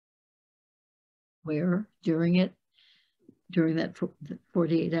aware during it, during that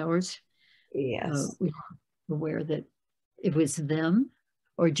 48 hours? Yes. Were you aware that it was them,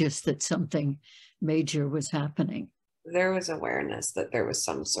 or just that something major was happening? There was awareness that there was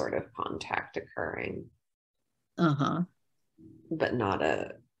some sort of contact occurring, Uh-huh. but not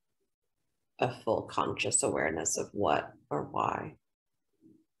a full conscious awareness of what or why.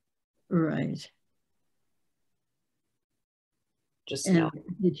 Right. Just know.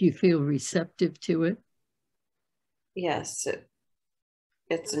 And did you feel receptive to it? Yes,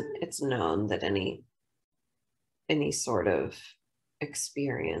 it's known that any sort of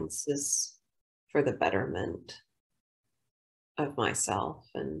experience is for the betterment of myself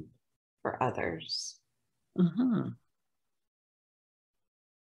and for others. Uh-huh.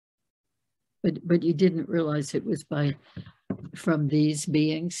 But you didn't realize it was from these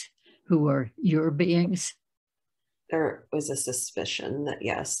beings who are your beings? There was a suspicion that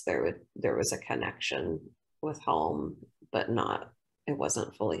yes, there was a connection with home, but not, it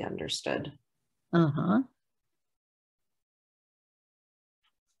wasn't fully understood. Uh-huh.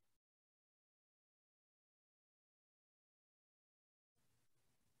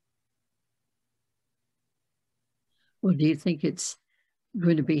 Well, do you think it's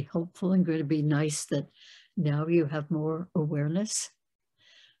going to be helpful and going to be nice that now you have more awareness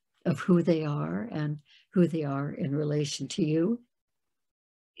of who they are and who they are in relation to you?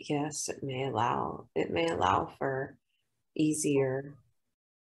 Yes, it may allow for easier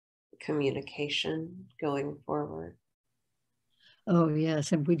communication going forward. Oh,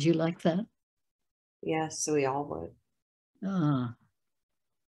 yes. And would you like that? Yes, we all would. Ah.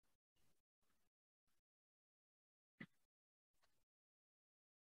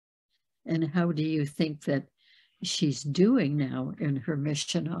 And how do you think that she's doing now in her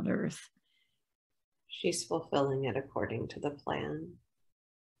mission on Earth? She's fulfilling it according to the plan.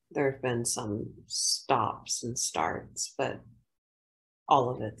 There have been some stops and starts, but all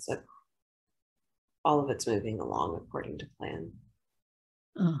of it's a, all of it's moving along according to plan.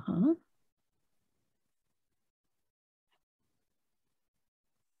 Uh-huh.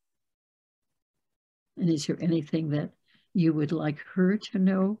 And is there anything that you would like her to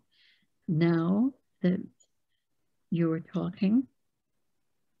know now that you are talking?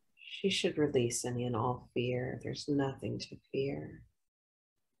 She should release any and all fear. There's nothing to fear.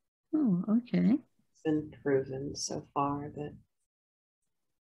 Oh, okay. It's been proven so far that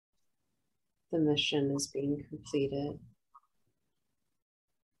the mission is being completed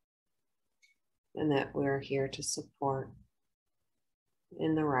and that we're here to support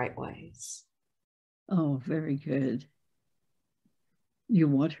in the right ways. Oh, very good. You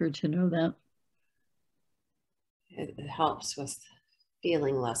want her to know that? It helps with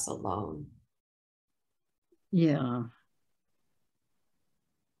feeling less alone. Yeah.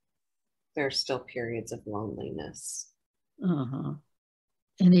 There are still periods of loneliness. Uh-huh.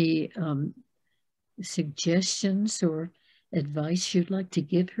 Any suggestions or advice you'd like to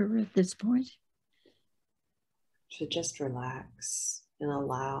give her at this point? To just relax and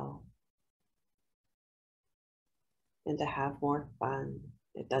allow and to have more fun.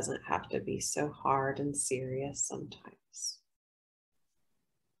 It doesn't have to be so hard and serious sometimes.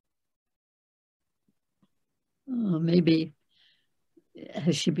 Maybe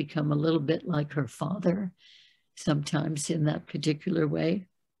has she become a little bit like her father sometimes in that particular way?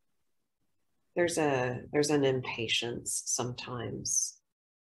 There's an impatience sometimes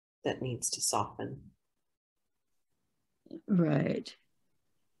that needs to soften. Right.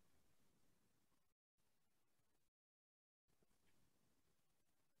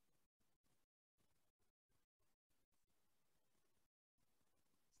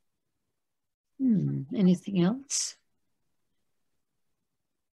 Anything else?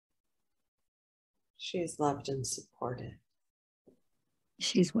 She is loved and supported.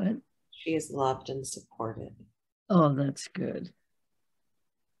 She's what? She is loved and supported. Oh, that's good.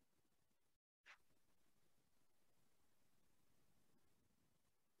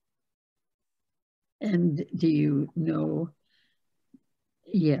 And do you know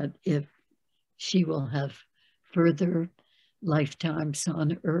yet if she will have further lifetimes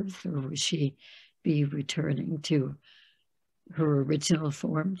on Earth, or will she be returning to her original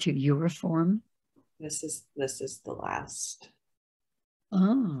form, to your form? This is the last.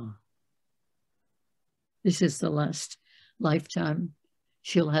 Oh, this is the last lifetime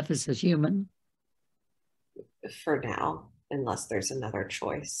she'll have as a human. For now, unless there's another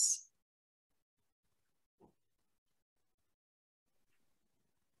choice.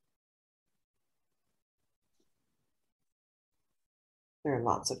 There are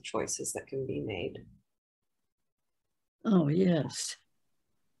lots of choices that can be made. Oh, yes.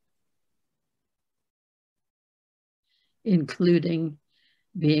 including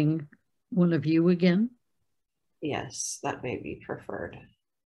being one of you again? Yes, that may be preferred.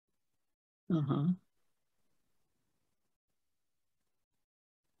 Uh-huh.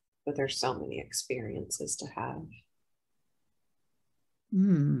 But there's so many experiences to have.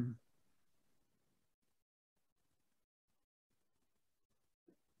 Hmm.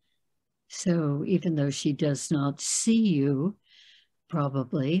 So even though she does not see you,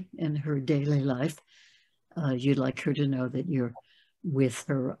 probably in her daily life, you'd like her to know that you're with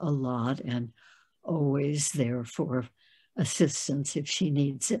her a lot and always there for assistance if she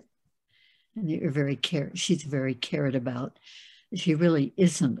needs it. And she's very cared about. She really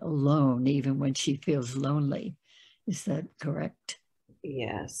isn't alone, even when she feels lonely. Is that correct?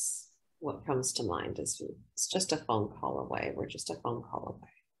 Yes. What comes to mind is it's just a phone call away. We're just a phone call away.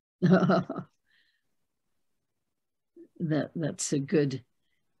 That's a good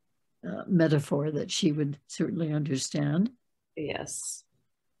metaphor that she would certainly understand. Yes.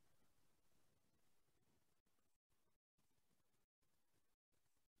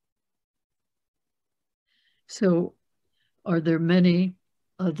 So, are there many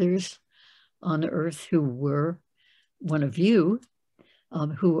others on Earth who were one of you,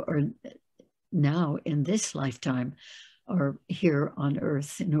 who are now in this lifetime are here on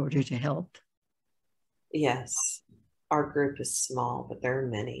Earth in order to help? Yes. Our group is small, but there are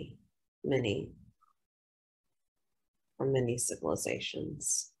many, from many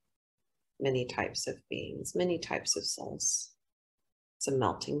civilizations, many types of beings, many types of souls. It's a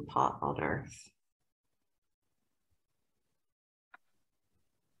melting pot on Earth.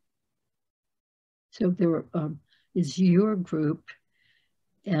 So there is your group,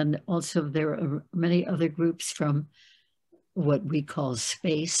 and also there are many other groups from what we call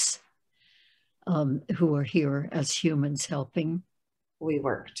space, who are here as humans helping. We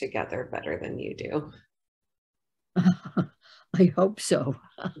work together better than you do. I hope so.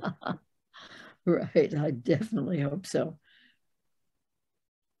 Right, I definitely hope so.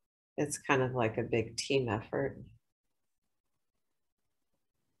 It's kind of like a big team effort.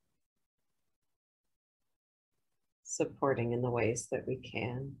 Supporting in the ways that we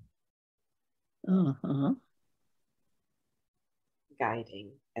can. Uh-huh.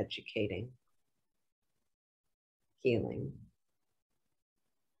 Guiding, educating, healing.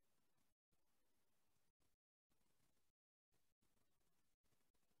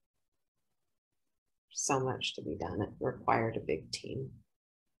 So much to be done. It required a big team.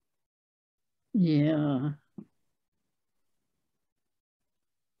 Yeah.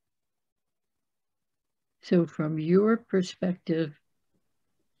 So from your perspective,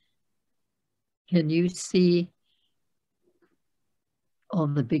 can you see all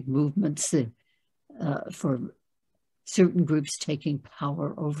the big movements for certain groups taking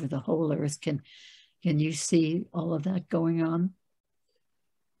power over the whole earth? Can you see all of that going on?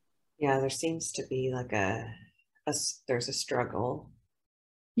 Yeah, there seems to be like there's a struggle,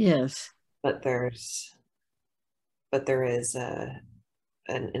 Yes. but there is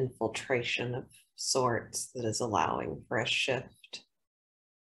an infiltration of sorts that is allowing for a shift.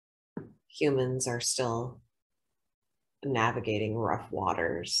 Humans are still navigating rough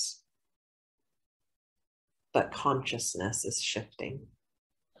waters, but consciousness is shifting.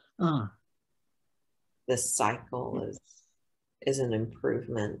 Ah, This cycle is an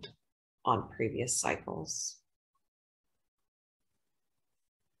improvement on previous cycles.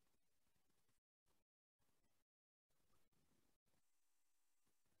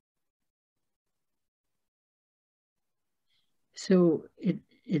 so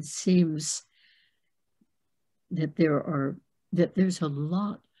it seems that there's a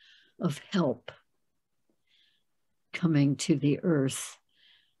lot of help coming to the earth,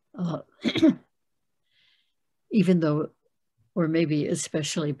 uh, even though, or maybe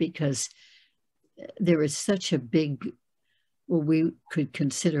especially because there is such a big, what we could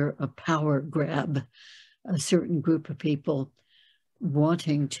consider a power grab, a certain group of people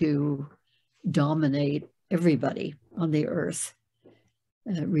wanting to dominate everybody on the earth,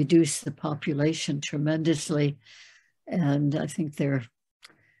 reduce the population tremendously. And I think they're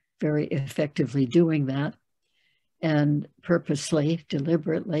very effectively doing that, and purposely,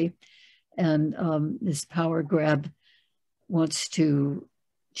 deliberately. And this power grab wants to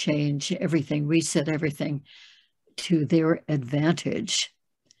change everything, reset everything to their advantage.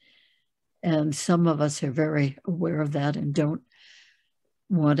 And some of us are very aware of that and don't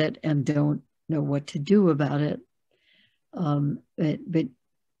want it and don't know what to do about it. But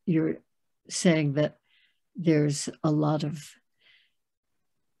you're saying that there's a lot of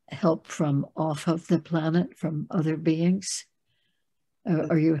help from off of the planet, from other beings.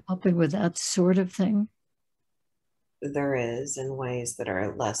 Are you helping with that sort of thing? there is in ways that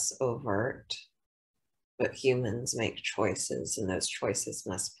are less overt, but humans make choices and those choices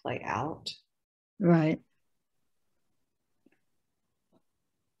must play out. Right.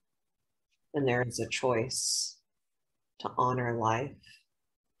 And there is a choice to honor life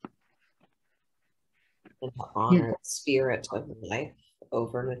and to honor Yeah. the spirit of life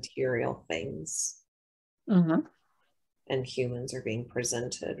over material things. Uh-huh. And humans are being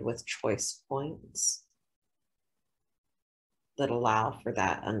presented with choice points that allow for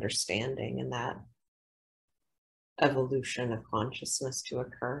that understanding and that evolution of consciousness to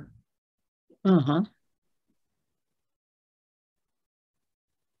occur. Uh-huh.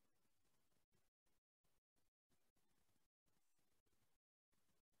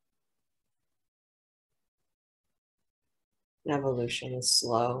 Evolution is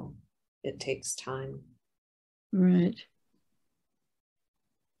slow. It takes time. Right.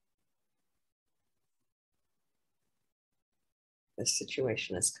 The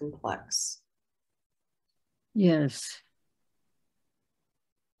situation is complex. Yes.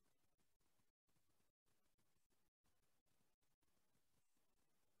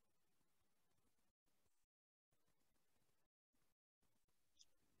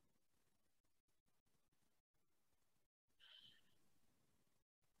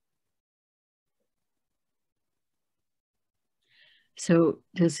 So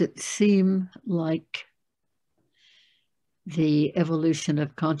does it seem like the evolution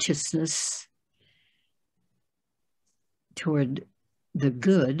of consciousness toward the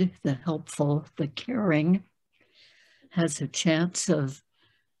good, the helpful, the caring, has a chance of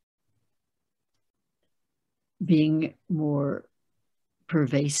being more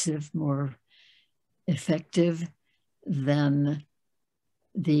pervasive, more effective than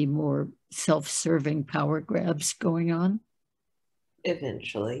the more self-serving power grabs going on?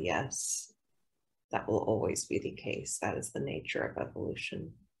 Eventually, yes, that will always be the case. That is the nature of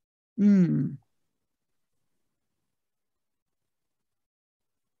evolution. Mm.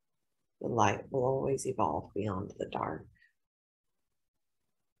 The light will always evolve beyond the dark.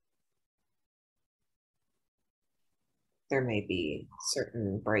 There may be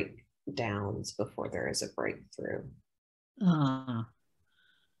certain breakdowns before there is a breakthrough.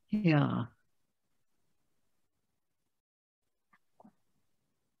 Yeah.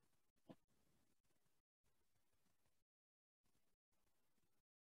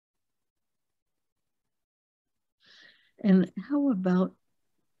 And how about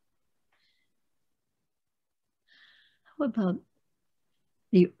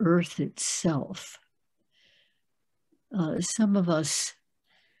the earth itself? Some of us,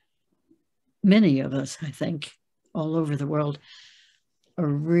 many of us, I think, all over the world, are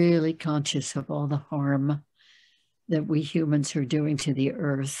really conscious of all the harm that we humans are doing to the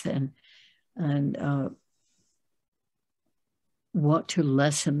earth, and want to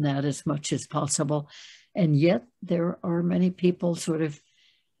lessen that as much as possible. And yet there are many people sort of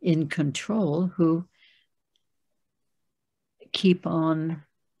in control who keep on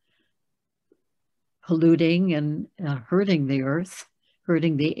polluting and hurting the earth,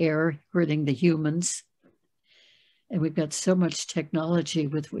 hurting the air, hurting the humans. And we've got so much technology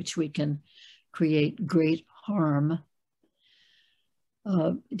with which we can create great harm.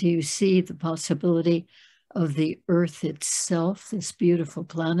 Do you see the possibility of the earth itself, this beautiful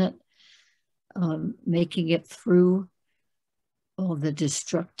planet, making it through all the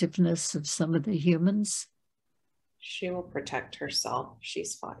destructiveness of some of the humans? She will protect herself.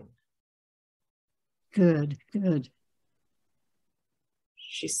 She's fine. Good, good.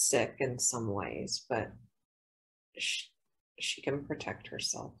 She's sick in some ways, but she can protect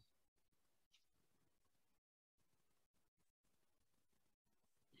herself.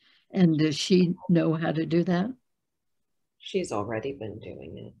 And does she know how to do that? She's already been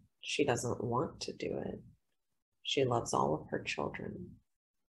doing it. She doesn't want to do it. She loves all of her children,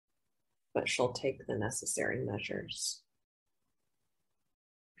 but she'll take the necessary measures.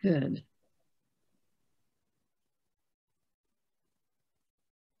 Good.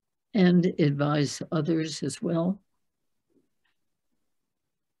 And advise others as well?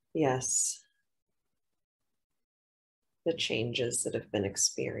 Yes. The changes that have been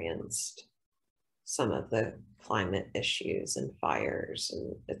experienced, some of the climate issues and fires,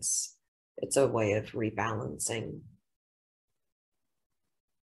 and it's a way of rebalancing.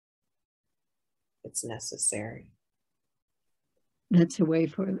 It's necessary. That's a way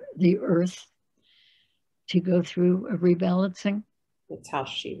for the earth to go through a rebalancing? It's how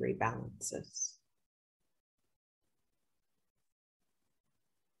she rebalances.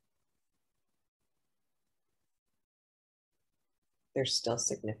 there's still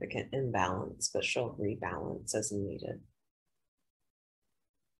significant imbalance, but she'll rebalance as needed.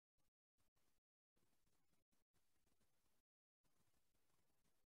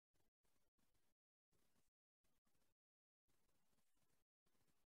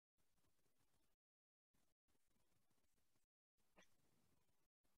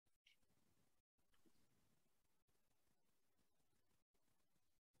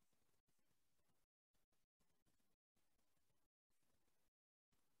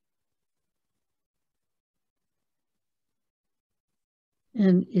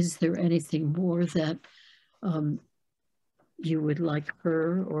 And is there anything more that you would like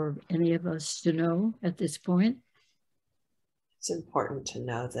her or any of us to know at this point? It's important to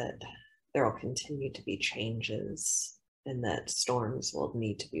know that there will continue to be changes and that storms will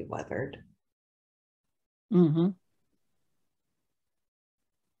need to be weathered. Mm-hmm.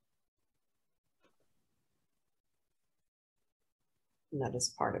 And that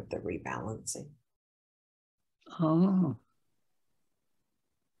is part of the rebalancing. Oh.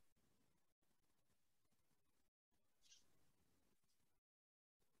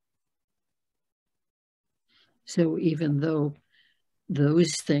 So even though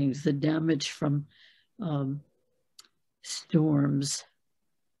those things, the damage from storms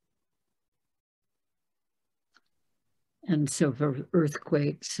and so for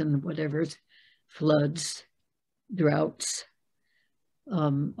earthquakes and whatever, floods, droughts,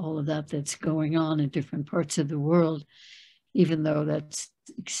 all of that that's going on in different parts of the world, even though that's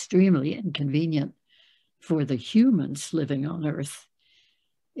extremely inconvenient for the humans living on Earth,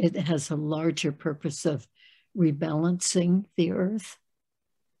 it has a larger purpose of rebalancing the Earth.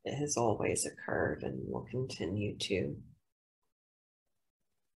 It has always occurred and will continue to.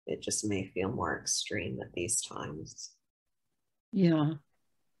 It just may feel more extreme at these times. Yeah.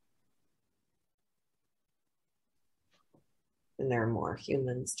 And there are more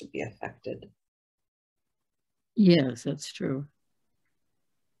humans to be affected. Yes, that's true.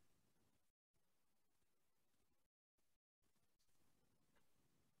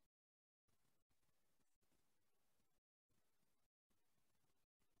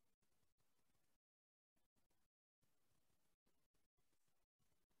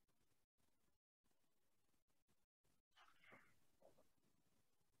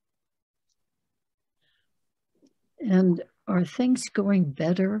 And are things going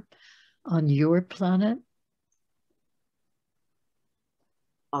better on your planet?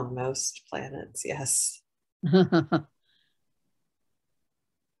 On most planets, yes. There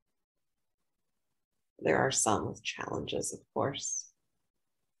are some with challenges, of course.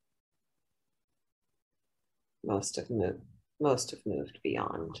 Most have moved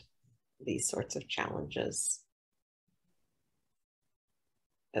beyond these sorts of challenges.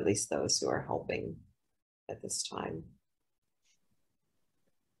 At least those who are helping at this time.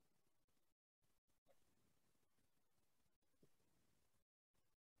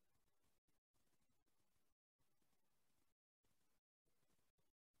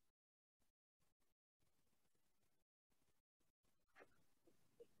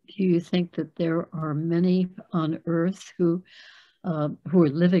 Do you think that there are many on Earth who are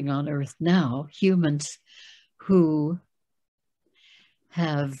living on Earth now, humans who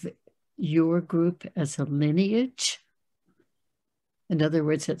have your group as a lineage? In other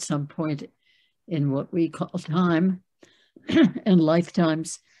words, at some point in what we call time and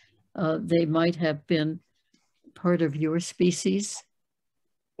lifetimes, they might have been part of your species?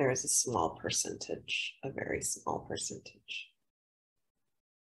 There is a small percentage, a very small percentage.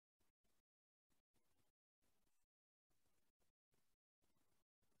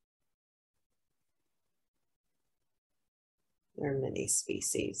 There are many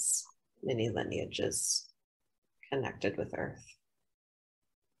species, many lineages connected with Earth.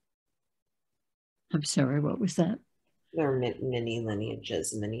 I'm sorry, what was that? There are many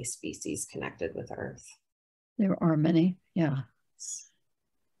lineages, many species connected with Earth. There are many, yeah.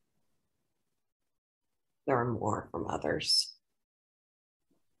 There are more from others.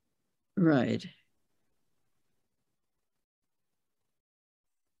 Right.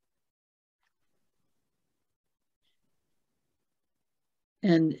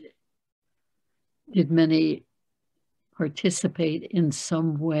 And did many participate in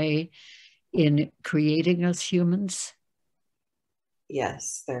some way in creating us humans?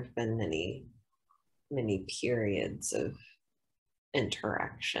 Yes, there have been many periods of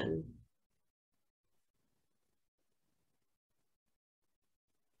interaction.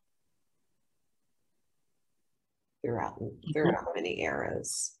 Throughout many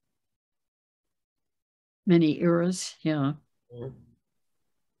eras. Many eras, yeah. Mm-hmm.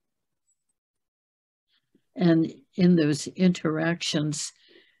 And in those interactions,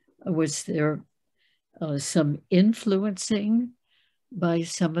 was there some influencing by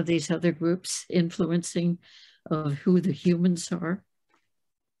some of these other groups, influencing of who the humans are?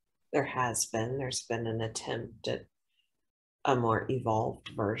 There's been an attempt at a more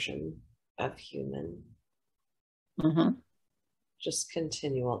evolved version of human. Just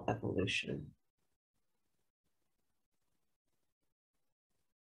continual evolution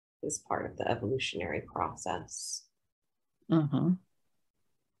is part of the evolutionary process. And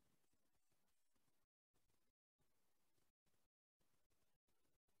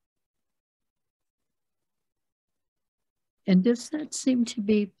does that seem to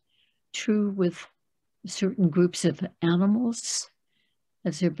be true with certain groups of animals?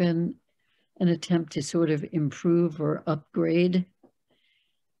 Has there been an attempt to sort of improve or upgrade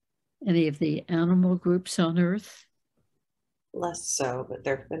any of the animal groups on Earth? Less so, but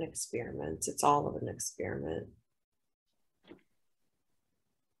there have been experiments. It's all of an experiment.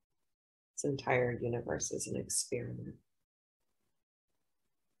 This entire universe is an experiment.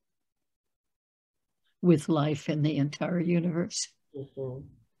 With life in the entire universe.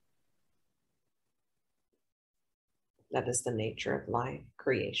 That is the nature of life.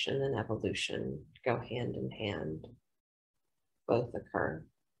 Creation and evolution go hand in hand. Both occur.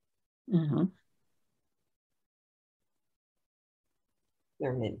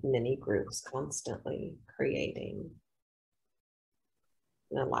 There are many groups constantly creating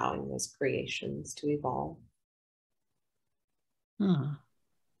and allowing those creations to evolve.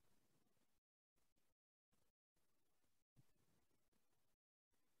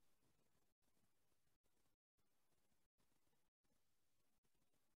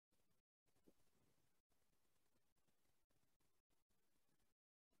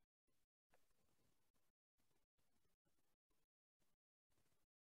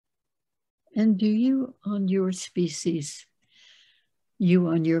 And do you on your species, you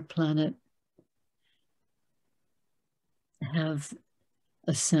on your planet, have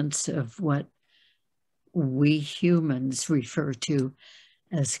a sense of what we humans refer to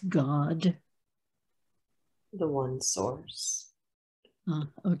as God? The one source.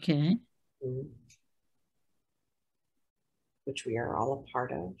 Okay. Which we are all a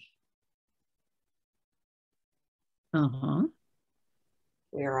part of.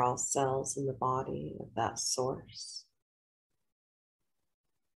 We are all cells in the body of that source.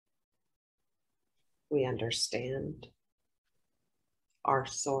 We understand our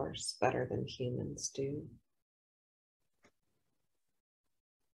source better than humans do.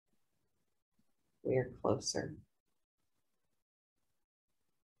 We are closer.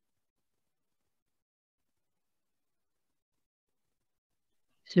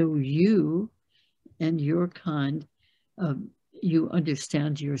 So you and your kind, you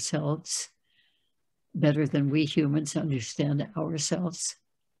understand yourselves better than we humans understand ourselves.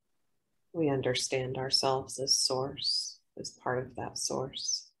 We understand ourselves as source, as part of that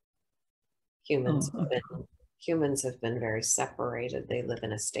source. Humans have been very separated. They live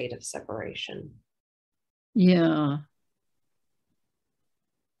in a state of separation. Yeah.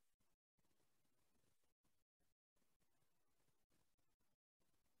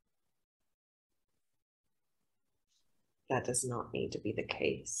 That does not need to be the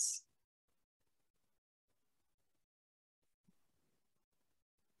case.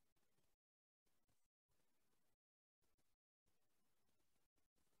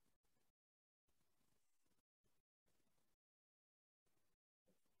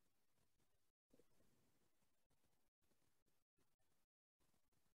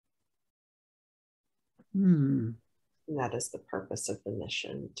 And that is the purpose of the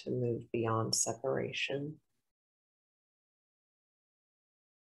mission, to move beyond separation,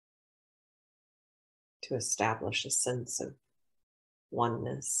 to establish a sense of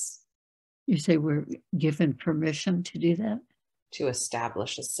oneness. You say we're given permission to do that? To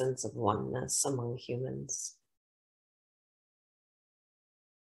establish a sense of oneness among humans,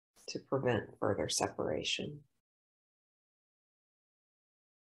 to prevent further separation.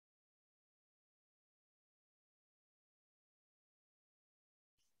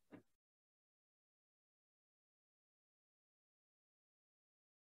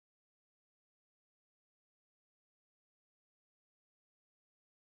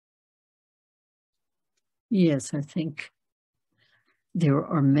 Yes, I think there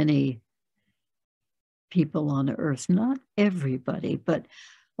are many people on Earth, not everybody, but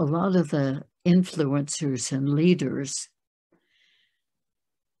a lot of the influencers and leaders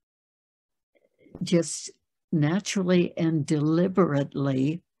just naturally and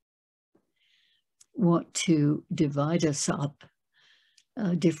deliberately want to divide us up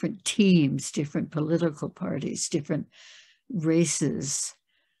different teams, different political parties, different races,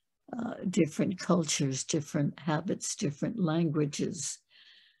 different cultures, different habits, different languages,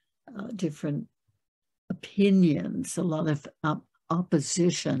 different opinions, a lot of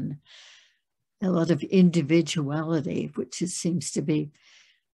opposition, a lot of individuality, which seems to be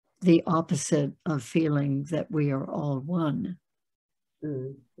the opposite of feeling that we are all one.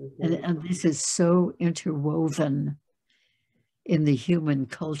 Mm-hmm. And this is so interwoven in the human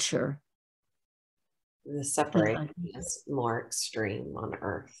culture. The separation is more extreme on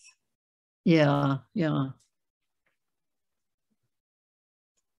Earth. Yeah, yeah.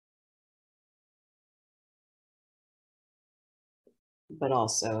 But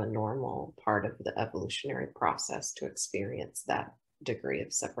also a normal part of the evolutionary process to experience that degree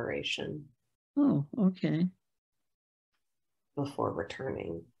of separation. Oh, okay. Before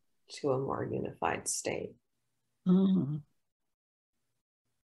returning to a more unified state. Oh.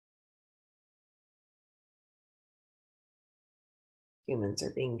 Humans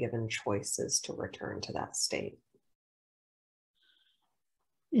are being given choices to return to that state.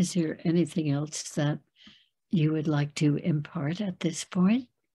 Is there anything else that you would like to impart at this point?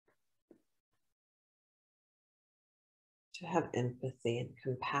 To have empathy and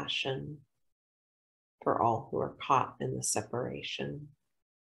compassion for all who are caught in the separation.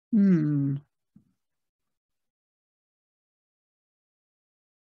 Hmm.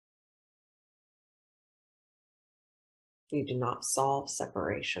 You do not solve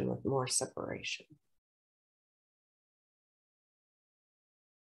separation with more separation.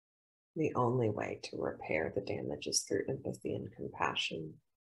 The only way to repair the damage is through empathy and compassion.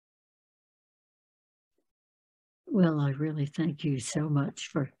 Well, I really thank you so much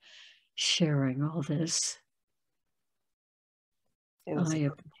for sharing all this. I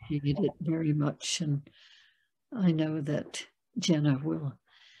appreciate it very much, and I know that Jenna will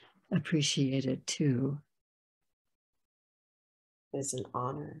appreciate it too. It is an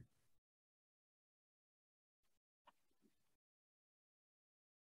honor.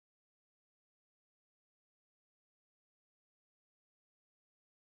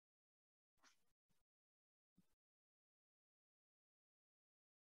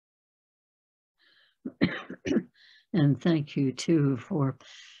 And thank you too for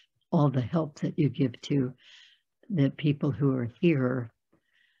all the help that you give to the people who are here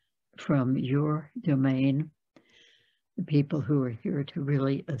from your domain, the people who are here to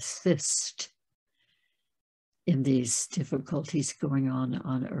really assist in these difficulties going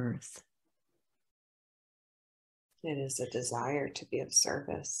on Earth. It is a desire to be of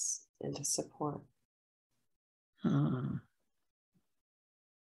service and to support.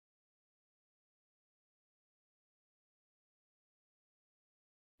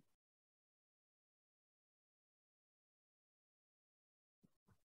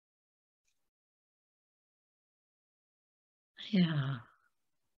 Yeah.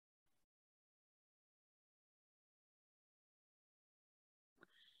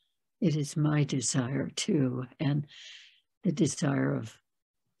 It is my desire too, and the desire of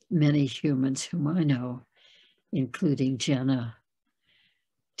many humans whom I know, including Jenna,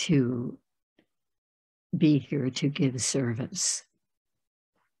 to be here to give service.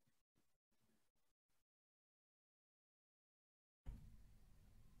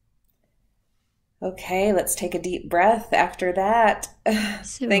 Okay, let's take a deep breath after that.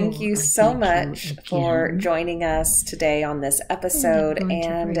 So, thank you so much for joining us today on this episode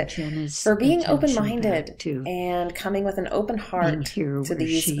and for being open-minded and coming with an open heart to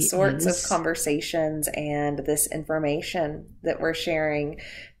these sorts of conversations and this information that we're sharing.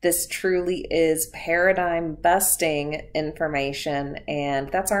 This truly is paradigm-busting information,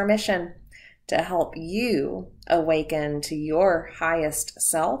 and that's our mission. To help you awaken to your highest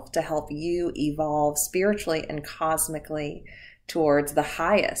self, to help you evolve spiritually and cosmically towards the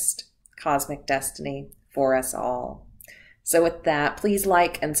highest cosmic destiny for us all. So with that, please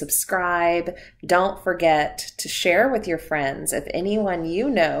like and subscribe. Don't forget to share with your friends. If anyone you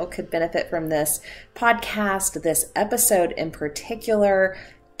know could benefit from this podcast, this episode in particular,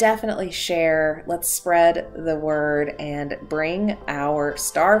 definitely share. Let's spread the word and bring our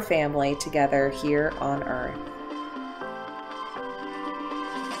star family together here on Earth.